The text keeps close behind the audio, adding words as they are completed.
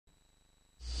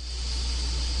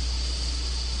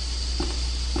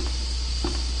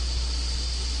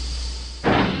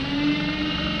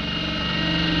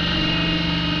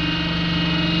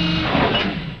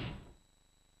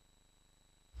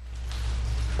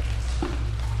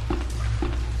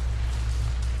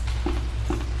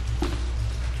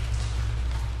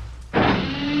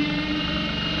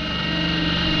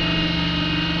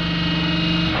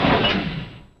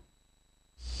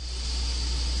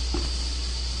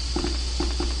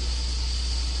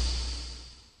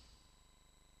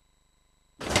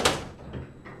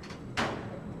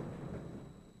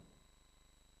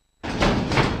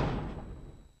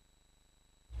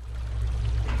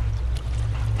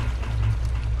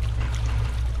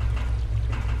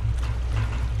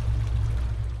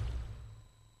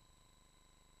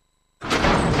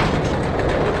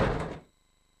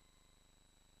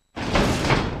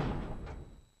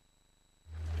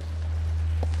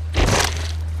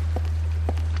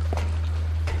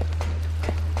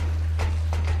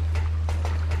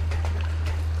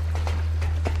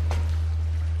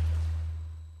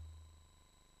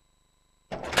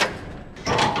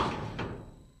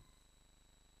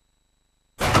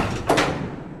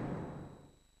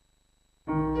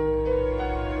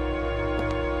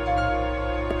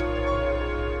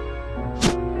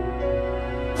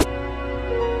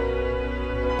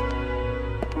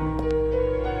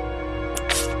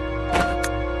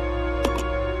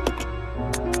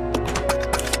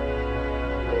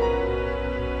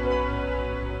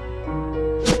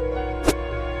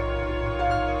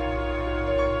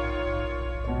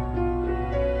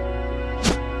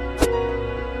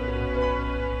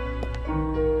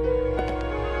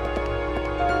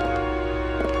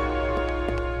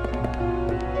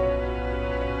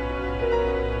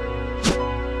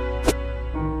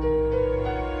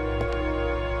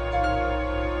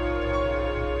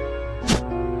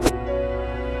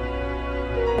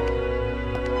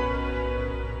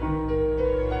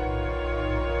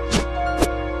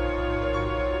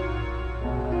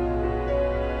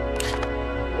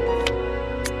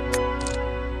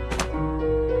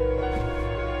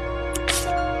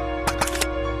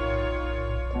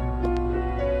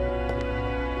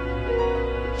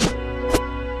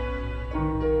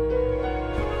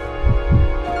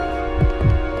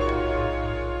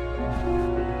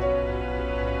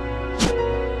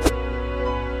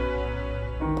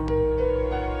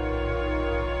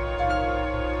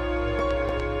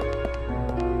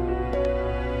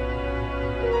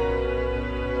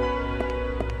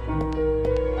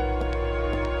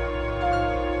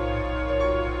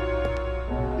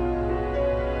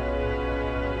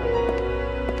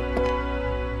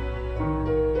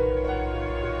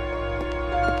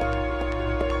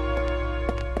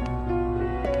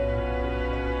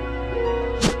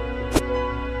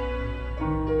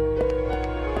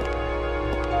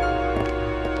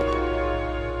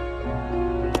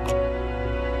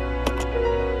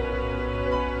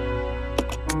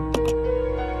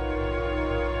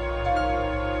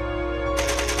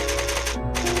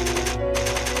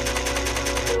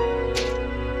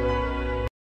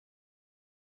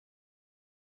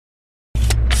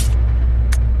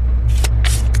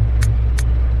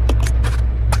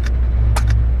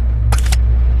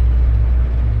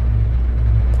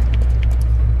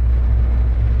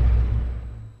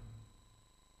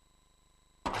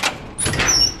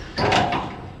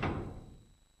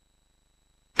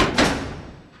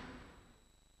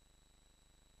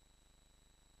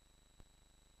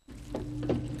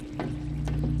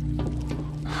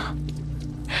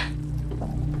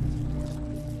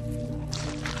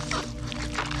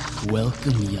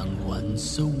Welcome, young ones.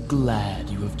 So glad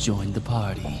you have joined the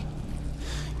party.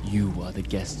 You are the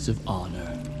guests of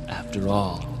honor. After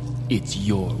all, it's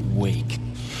your wake.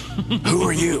 Who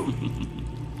are you?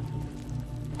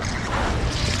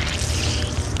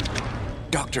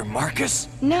 Dr. Marcus?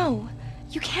 No,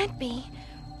 you can't be.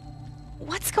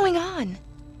 What's going on?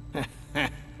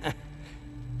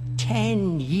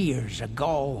 10 years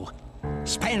ago,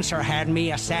 Spencer had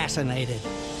me assassinated.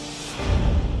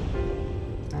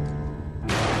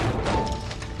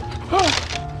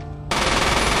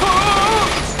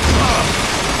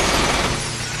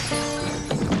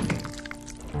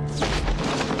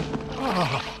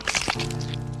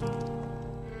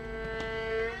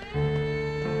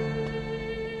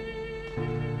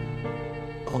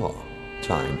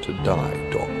 Time to die,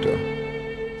 Doctor.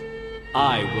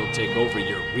 I will take over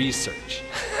your research.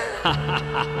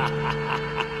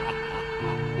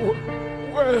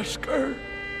 Wesker.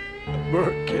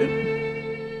 Birkin.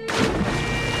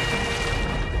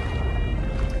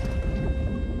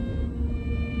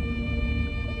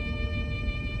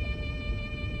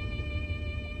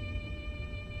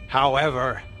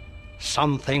 However,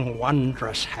 something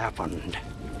wondrous happened.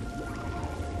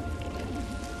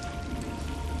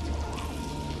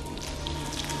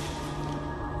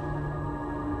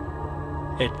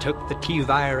 It took the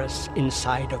T-virus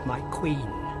inside of my queen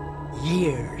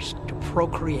years to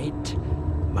procreate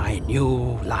my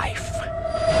new life.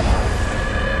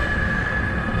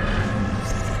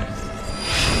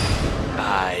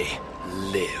 I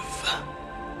live.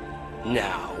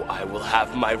 Now I will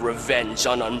have my revenge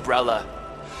on Umbrella,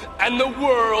 and the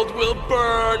world will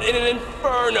burn in an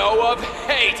inferno of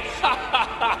hate!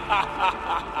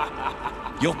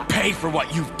 You'll pay for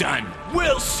what you've done!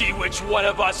 We'll see which one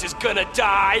of us is gonna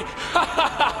die!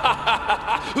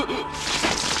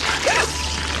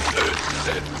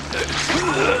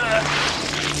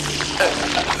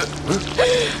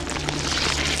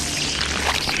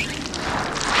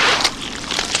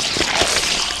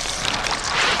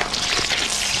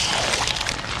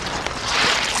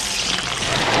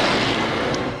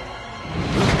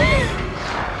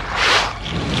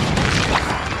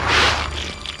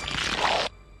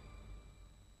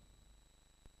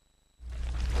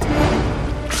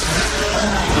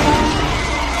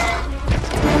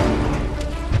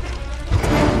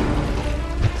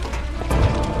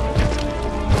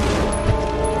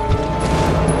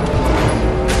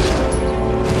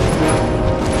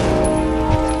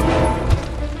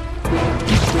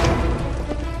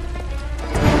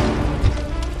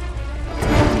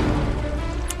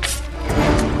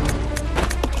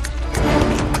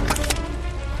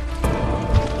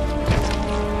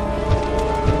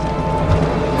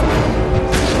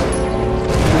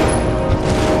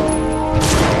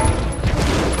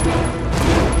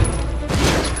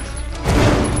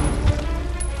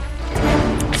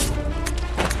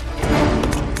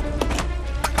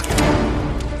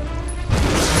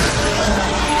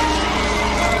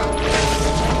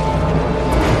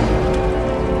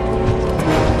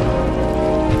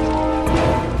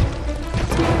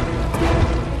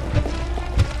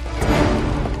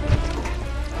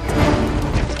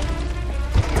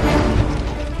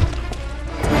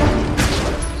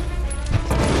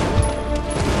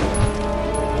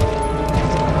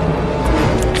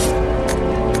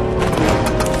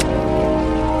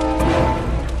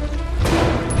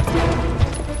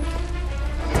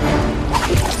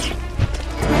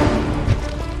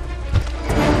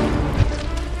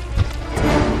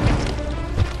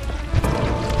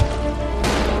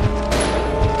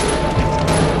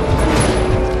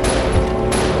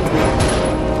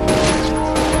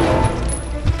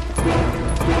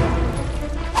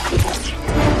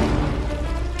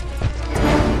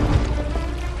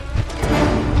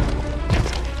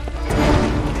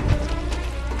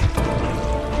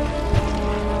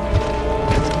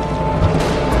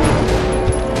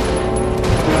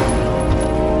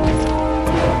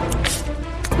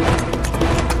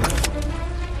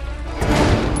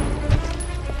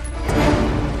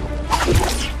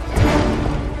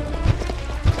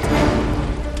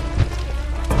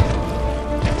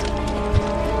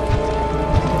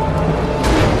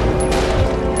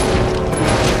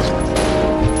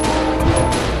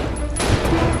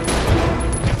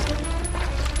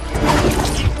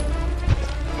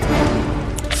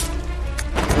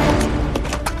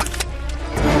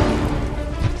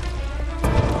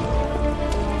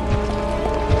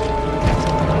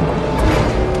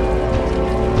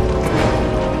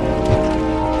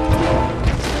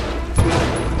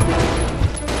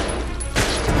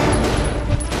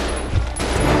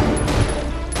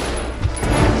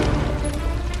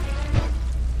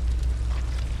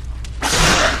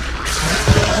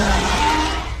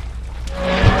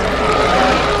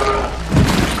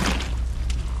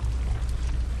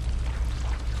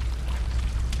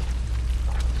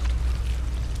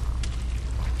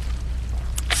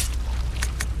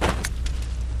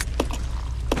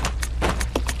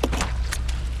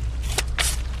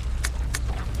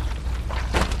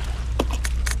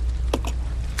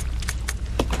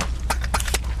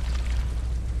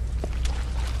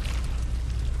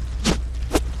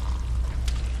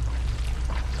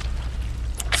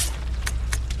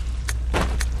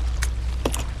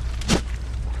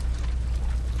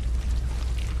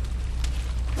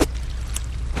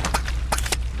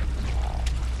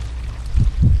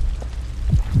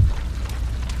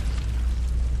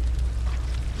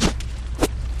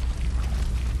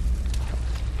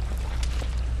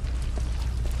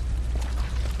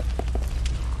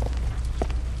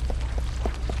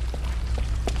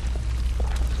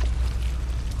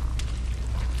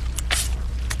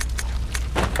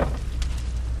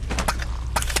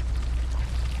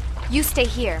 You stay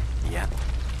here.